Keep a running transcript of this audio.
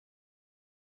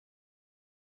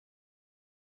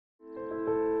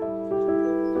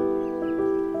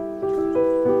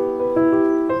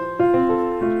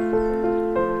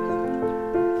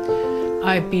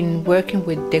I've been working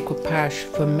with decoupage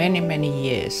for many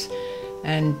years,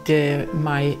 and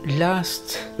my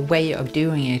last way of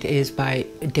doing it is by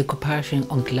decoupaging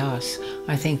on glass.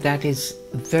 I think that is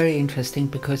very interesting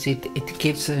because it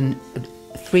gives a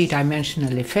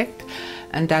three-dimensional effect,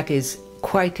 and that is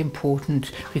quite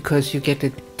important because you get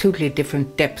a totally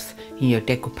different depth in your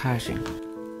decoupaging.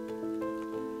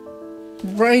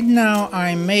 Right now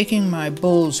I'm making my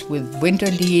bowls with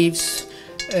winter leaves,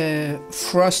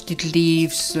 frosted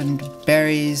leaves and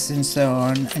berries and so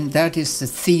on, and that is the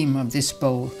theme of this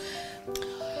bowl.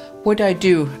 What I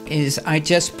do is I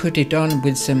just put it on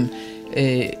with some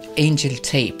angel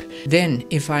tape. Then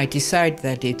if I decide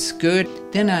that it's good,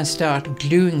 then I start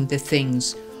gluing the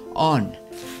things on,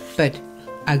 but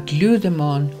I glue them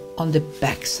on the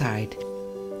back side.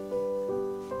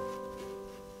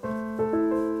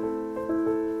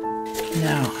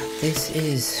 Now, this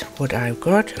is what I've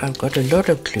got. I've got a lot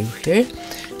of glue here,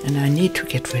 and I need to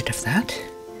get rid of that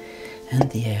and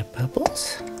the air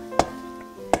bubbles.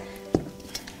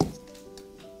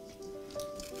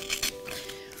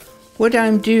 What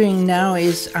I'm doing now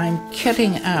is I'm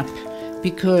cutting up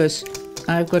because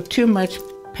I've got too much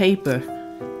paper,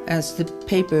 as the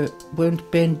paper won't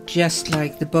bend just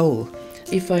like the bowl.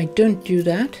 If I don't do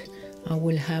that, I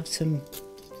will have some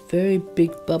very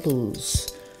big bubbles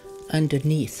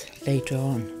underneath later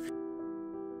on.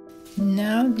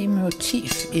 Now the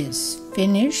motif is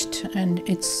finished, and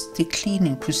it's the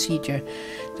cleaning procedure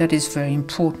that is very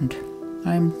important.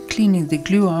 I'm cleaning the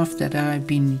glue off that I've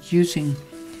been using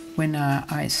when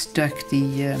I stuck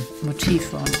the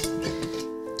motif on.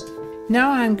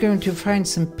 Now I'm going to find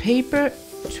some paper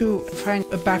to find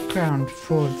a background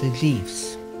for the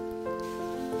leaves.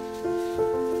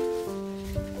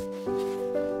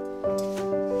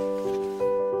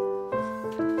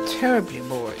 Terribly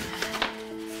boring.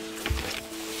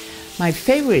 My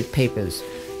favorite papers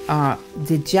are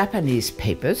the Japanese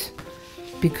papers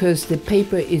because the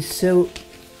paper is so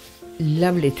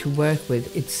lovely to work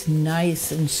with. It's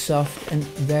nice and soft and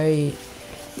very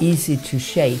easy to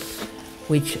shape,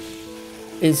 which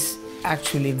is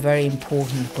actually very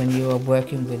important when you are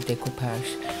working with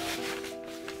decoupage.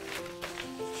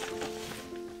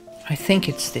 I think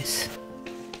it's this.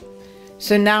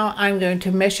 So now I'm going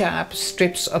to measure up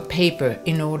strips of paper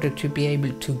in order to be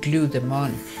able to glue them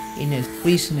on in a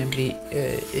reasonably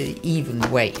even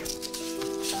way.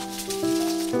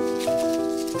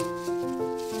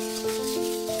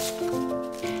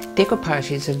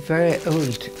 Decoupage is a very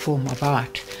old form of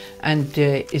art, and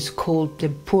is called the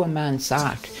poor man's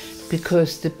art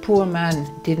because the poor man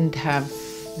didn't have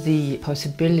the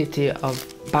possibility of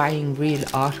buying real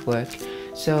artwork.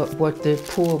 So what the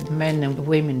poor men and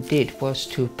women did was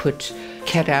to put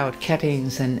cut-out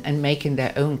cuttings and making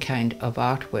their own kind of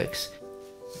artworks.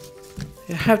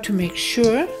 You have to make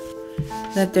sure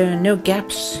that there are no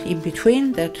gaps in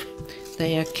between, that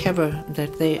they are covered,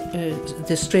 that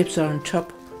the strips are on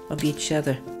top of each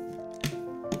other.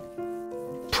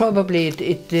 Probably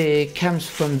it comes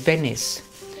from Venice,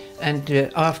 and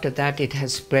after that it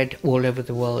has spread all over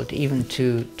the world, even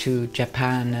to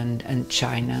Japan and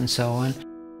China and so on.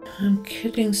 I'm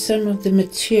cutting some of the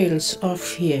materials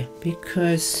off here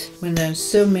because when there are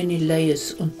so many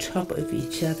layers on top of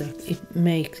each other, it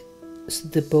makes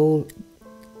the bowl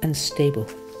unstable.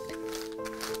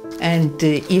 And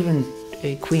even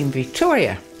Queen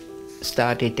Victoria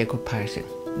started decoupaging.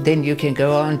 Then you can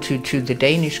go on to the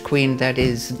Danish queen that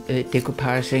is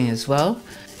decoupaging as well.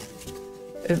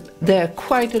 There are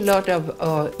quite a lot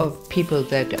of people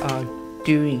that are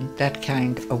doing that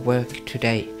kind of work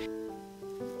today.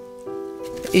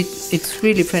 It's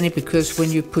really funny because when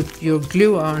you put your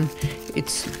glue on,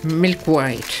 it's milk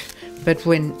white, but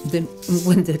when the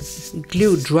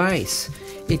glue dries,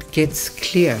 it gets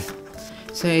clear.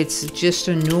 So it's just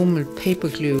a normal paper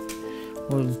glue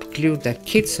or glue that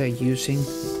kids are using.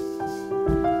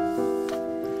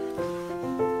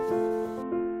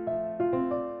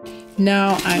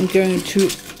 Now I'm going to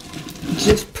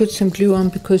just put some glue on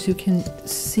because you can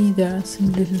see there are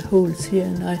some little holes here,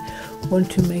 and I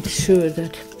want to make sure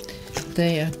that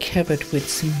they are covered with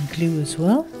some glue as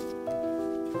well.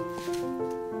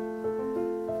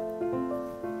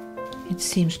 It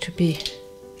seems to be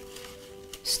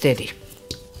steady.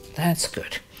 That's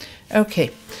good.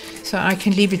 Okay, so I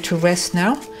can leave it to rest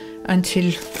now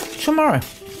until tomorrow.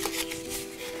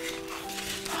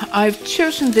 I've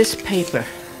chosen this paper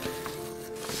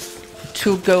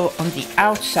to go on the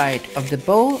outside of the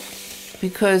bowl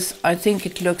because I think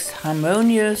it looks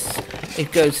harmonious,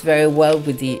 it goes very well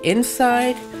with the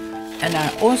inside, and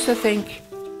I also think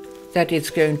that it's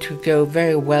going to go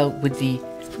very well with the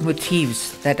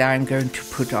motifs that I'm going to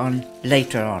put on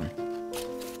later on.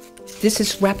 This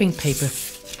is wrapping paper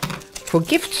for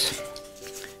gifts.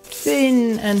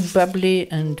 Thin and bubbly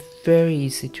and very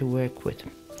easy to work with.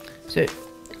 So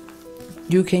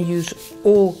you can use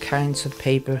all kinds of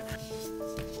paper.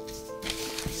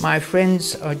 My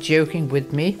friends are joking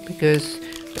with me because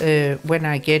when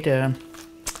I get a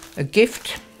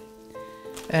gift,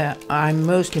 I'm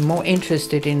mostly more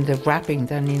interested in the wrapping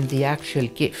than in the actual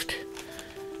gift.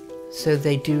 So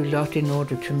they do a lot in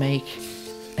order to make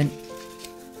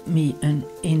me an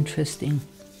interesting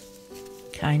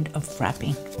kind of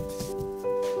wrapping.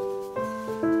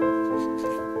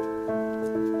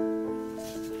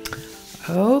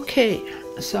 Okay,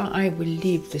 so I will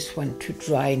leave this one to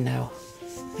dry now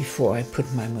before I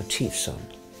put my motifs on.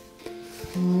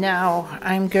 Now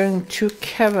I'm going to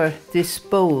cover this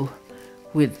bowl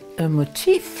with a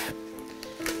motif,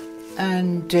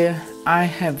 and I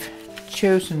have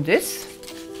chosen this.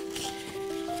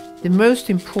 The most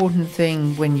important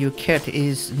thing when you cut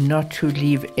is not to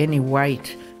leave any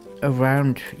white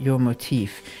around your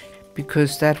motif,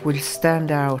 because that will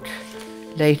stand out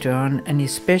later on, and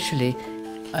especially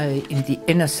in the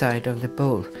inner side of the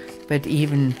bowl, but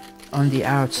even on the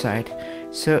outside.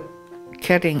 So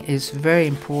cutting is very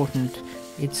important.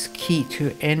 It's key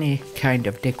to any kind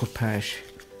of decoupage.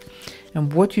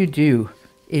 And what you do,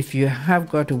 if you have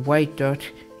got a white dot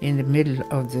in the middle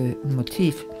of the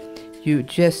motif, you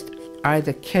just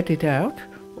either cut it out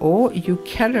or you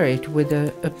color it with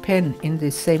a pen in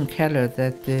the same color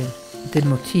that the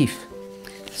motif,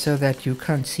 so that you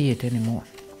can't see it anymore.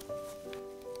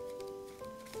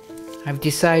 I've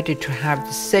decided to have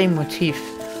the same motif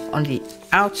on the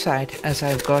outside as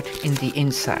I've got in the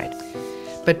inside.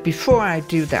 But before I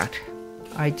do that,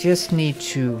 I just need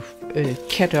to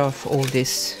cut off all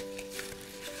this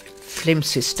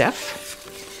flimsy stuff.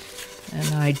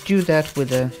 And I do that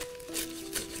with a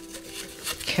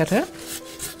cutter,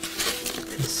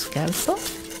 a scalpel.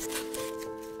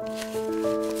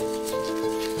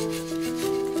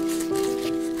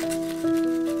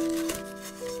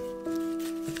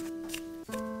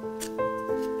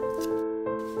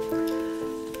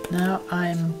 Now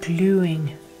I'm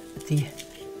gluing the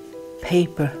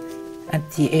paper at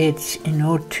the edge in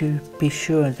order to be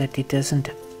sure that it doesn't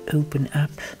open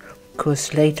up,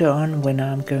 because later on when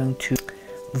I'm going to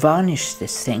varnish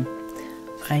this thing,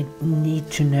 I need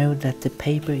to know that the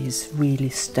paper is really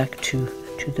stuck to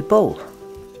the bowl.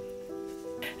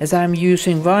 As I'm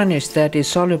using varnish that is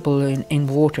soluble in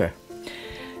water,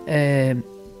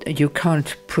 you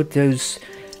can't put those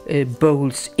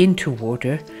bowls into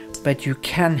water, but you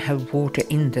can have water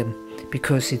in them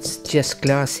because it's just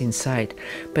glass inside.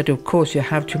 But of course you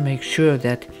have to make sure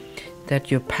that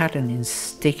your pattern is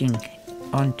sticking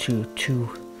onto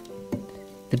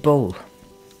the bowl.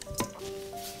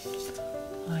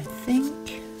 I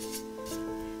think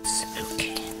it's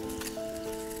okay.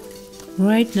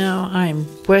 Right now I'm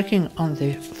working on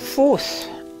the fourth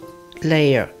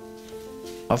layer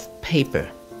of paper,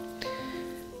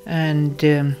 and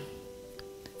there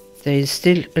is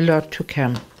still a lot to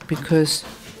come, because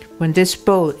when this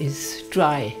bowl is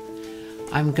dry,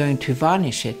 I'm going to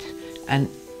varnish it, and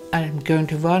I'm going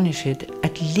to varnish it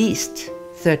at least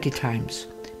 30 times,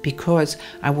 because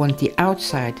I want the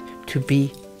outside to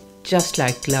be just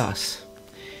like glass,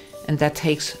 and that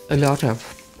takes a lot of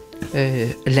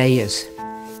layers.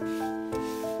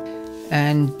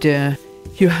 And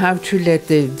you have to let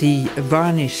the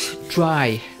varnish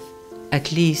dry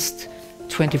at least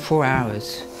 24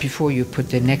 hours before you put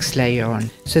the next layer on.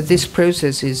 So this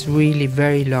process is really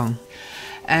very long.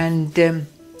 And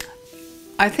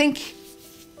I think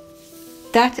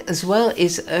that as well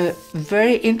is a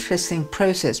very interesting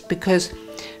process, because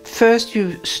first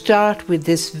you start with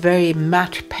this very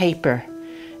matte paper,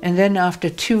 and then after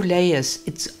 2 layers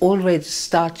it's already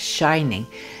starts shining,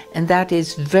 and that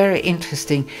is very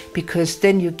interesting, because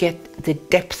then you get the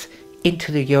depth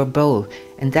into your bowl,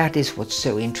 and that is what's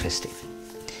so interesting.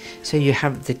 So you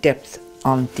have the depth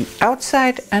on the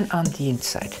outside and on the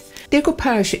inside.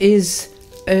 Decoupage is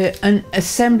an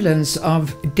assemblance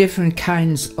of different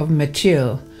kinds of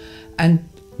material, and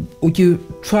you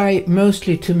try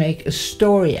mostly to make a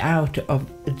story out of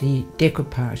the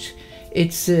decoupage.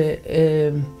 It's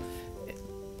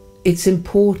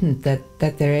important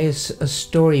that there is a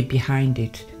story behind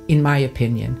it, in my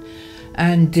opinion.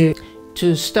 And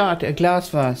to start a glass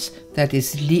vase that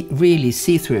is really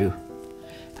see-through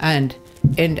and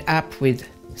end up with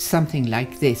something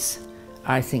like this,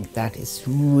 I think that is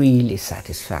really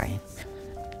satisfying.